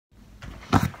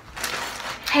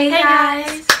Hey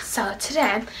guys! So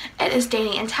today, it is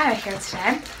Danny and Tyra here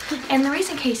today. And the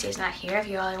reason Casey's not here, if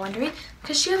you're all wondering,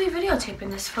 because she'll be videotaping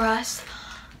this for us.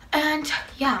 And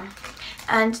yeah,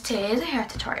 and today is a hair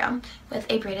tutorial with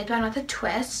a braided bun with a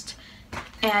twist.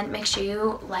 And make sure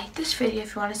you like this video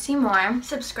if you want to see more.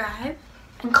 Subscribe.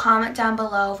 And comment down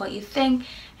below what you think.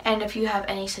 And if you have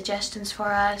any suggestions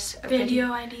for us. Or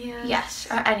video ideas. Yes,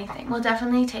 or anything. We'll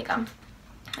definitely take them.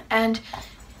 And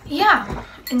yeah,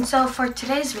 and so for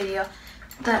today's video,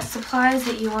 the supplies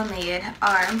that you will need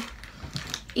are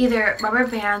either rubber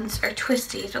bands or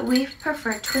twisties, but we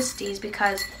prefer twisties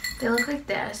because they look like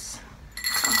this.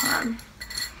 Let's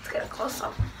get a close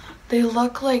up. They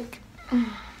look like,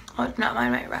 oh, not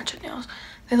mine, my ratchet nails.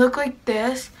 They look like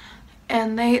this,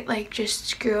 and they like just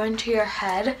screw into your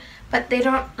head, but they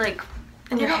don't like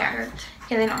in your hair. Hurt.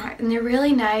 Yeah, they don't hurt, and they're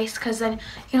really nice because then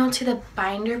you don't see the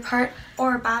binder part.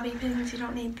 Or bobby pins, you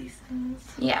don't need these things.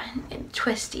 Yeah, and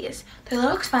twisties. They're a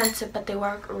little expensive, but they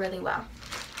work really well.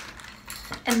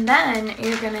 And then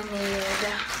you're gonna need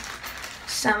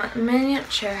some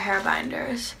miniature hair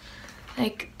binders,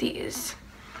 like these,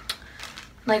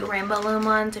 like Rainbow Loom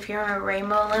ones. If you remember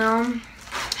Rainbow Loom,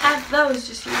 have those.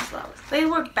 Just use those. They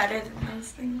work better than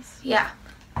those things. Yeah.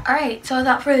 All right. So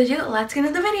without further ado, let's get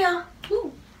into the video.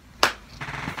 Woo.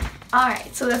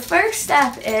 Alright, so the first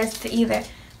step is to either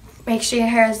make sure your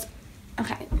hair is,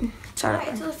 okay, start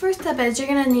over. So the first step is you're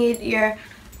going to need your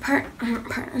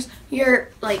partners,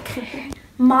 your like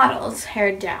model's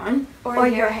hair down or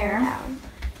your hair down.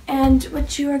 And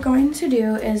what you are going to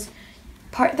do is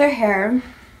part their hair.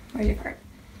 Where's your part?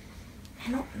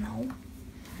 I don't know.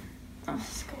 Oh,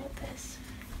 let's go with this.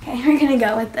 Okay, we're going to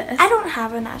go with this. I don't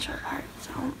have a natural part,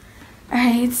 so.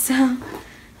 Alright, so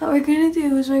what we're going to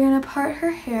do is we're going to part her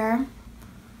hair,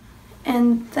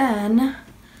 and then,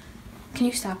 can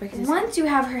you stop it? Once you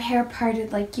have her hair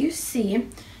parted like you see,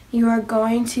 you are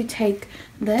going to take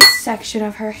this section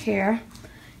of her hair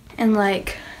and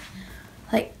like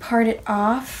part it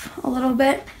off a little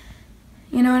bit,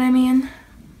 you know what I mean?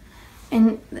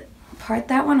 And part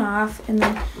that one off, and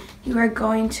then you are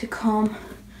going to comb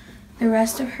the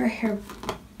rest of her hair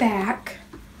back.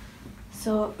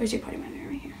 So, where's your pony binder?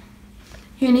 Right here.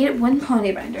 You need one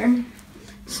pony binder.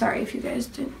 Sorry if you guys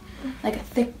didn't. Like a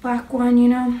thick black one, you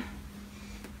know.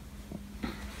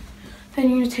 Then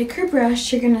you're going to take her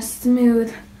brush. You're going to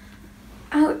smooth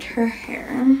out her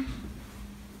hair.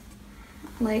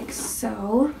 Like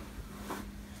so.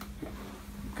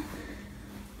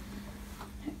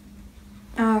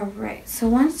 Alright, so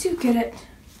once you get it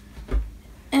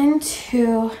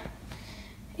into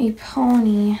a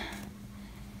pony,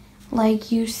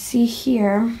 like you see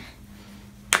here,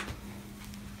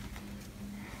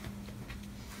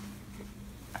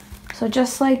 so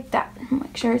just like that,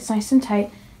 make sure it's nice and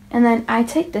tight. And then I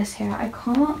take this hair, I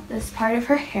comb out this part of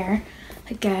her hair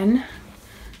again.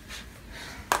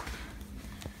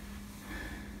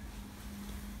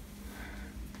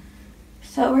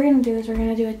 So what we're gonna do is we're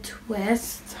gonna do a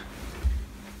twist.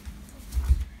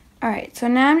 Alright, so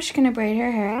now I'm just gonna braid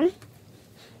her hair.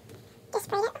 Just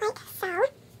braid it like so.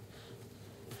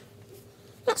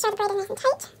 Make sure the braid is nice and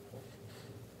tight.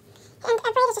 And a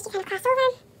braid is just you kind of cross over,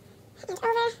 and over,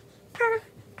 pull,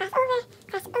 cross over,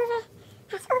 cross over,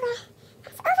 cross over,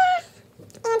 cross over.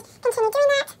 And continue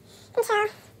doing that until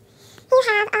you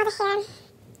have all the hair done.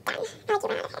 I like you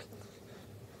run out of hair.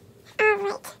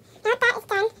 Alright. Now that is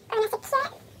done, we're going to secure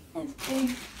it. Okay.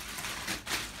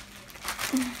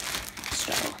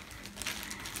 So.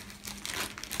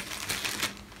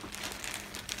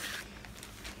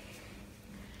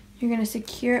 You're going to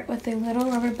secure it with a little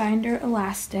rubber binder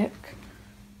elastic,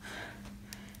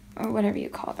 or whatever you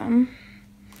call them.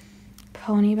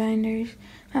 Pony binders.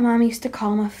 My mom used to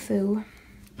call them a foo.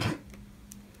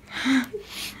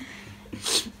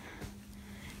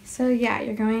 So yeah,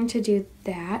 you're going to do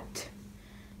that.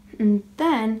 And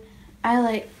then I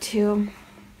like to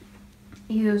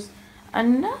use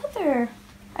another,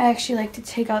 I actually like to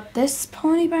take out this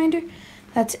pony binder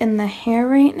that's in the hair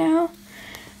right now.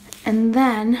 And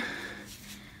then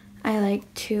I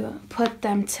like to put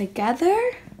them together.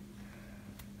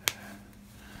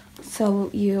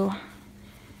 So you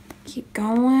keep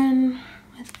going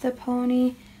with the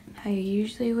pony, how you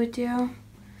usually would do.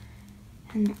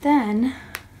 And then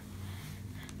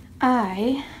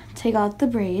I take out the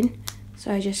braid.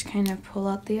 So I just kind of pull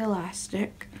out the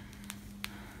elastic.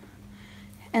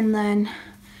 And then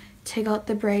take out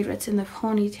the braid that's in the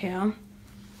ponytail.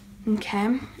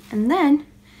 Okay, and then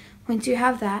once you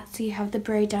have that, so you have the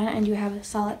braid done and you have a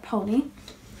solid pony,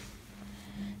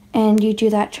 and you do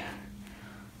that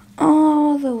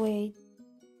all the way.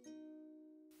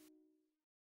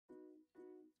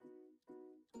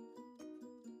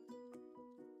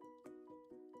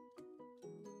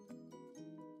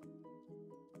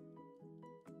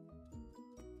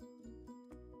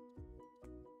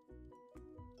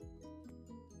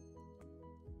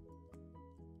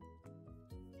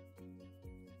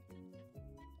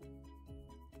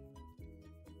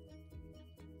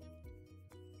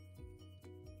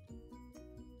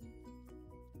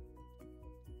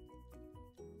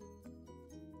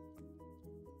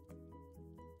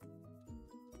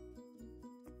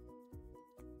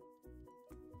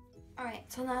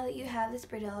 Alright, so now that you have this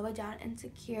braid all the way down and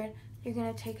secured, you're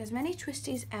going to take as many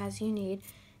twisties as you need.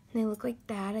 And they look like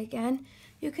that again.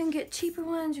 You can get cheaper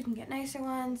ones, you can get nicer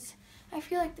ones. I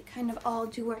feel like they kind of all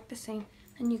do work the same.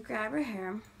 Then you grab your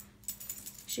hair.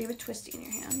 So you have a twisty in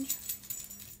your hand.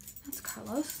 That's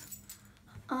Carlos.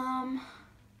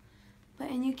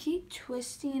 And you keep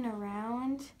twisting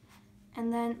around,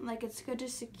 and then like it's good to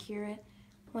secure it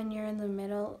when you're in the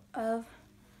middle of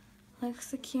like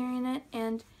securing it.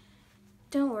 And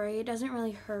don't worry, it doesn't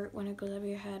really hurt when it goes over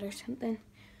your head or something.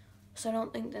 So I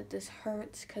don't think that this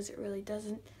hurts because it really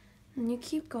doesn't. And you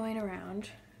keep going around.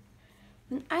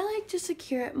 And I like to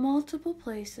secure it multiple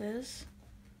places.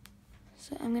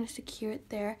 So I'm going to secure it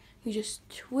there. You just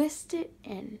twist it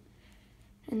in.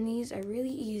 And these are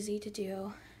really easy to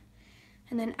do.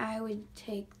 And then I would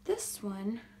take this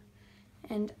one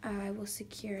and I will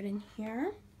secure it in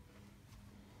here.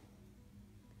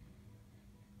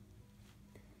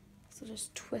 So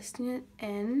just twisting it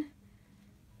in.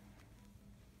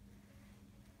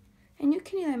 And you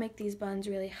can either make these buns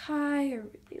really high or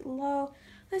really low.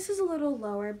 This is a little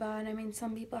lower bun. I mean,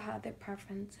 some people have their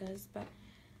preferences, but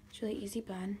it's a really easy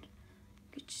bun.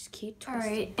 You just keep twisting.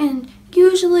 Alright, and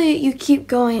usually you keep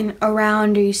going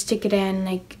around, or you stick it in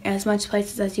like as much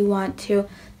places as you want to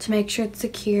make sure it's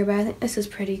secure. But I think this is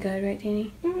pretty good, right,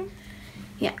 Danny? Mm-hmm.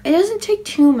 Yeah, it doesn't take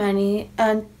too many,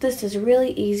 and this is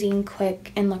really easy and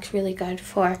quick and looks really good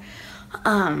for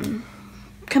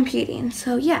competing.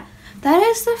 So yeah, that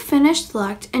is the finished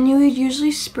look, and you would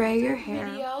usually spray your hair.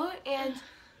 And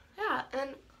yeah,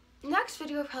 and next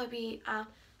video will probably be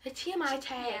the TMI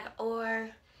tag,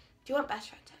 or do you want best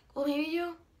friend tag? Well, maybe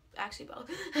you actually both.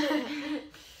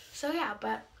 So yeah,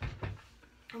 but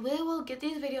we will get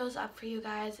these videos up for you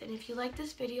guys, and if you like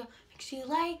this video, make sure you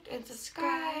like and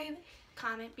subscribe.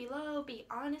 Comment below, be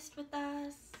honest with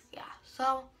us. Yeah,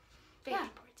 so Very yeah,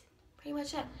 important. pretty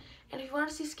much it. And if you want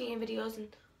to see skating videos and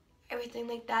everything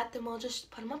like that, then we'll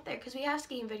just put them up there, because we have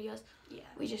skating videos. Yeah.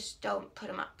 We just don't put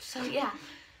them up. So yeah,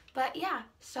 but yeah,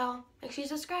 so make sure you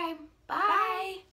subscribe. Bye. Bye.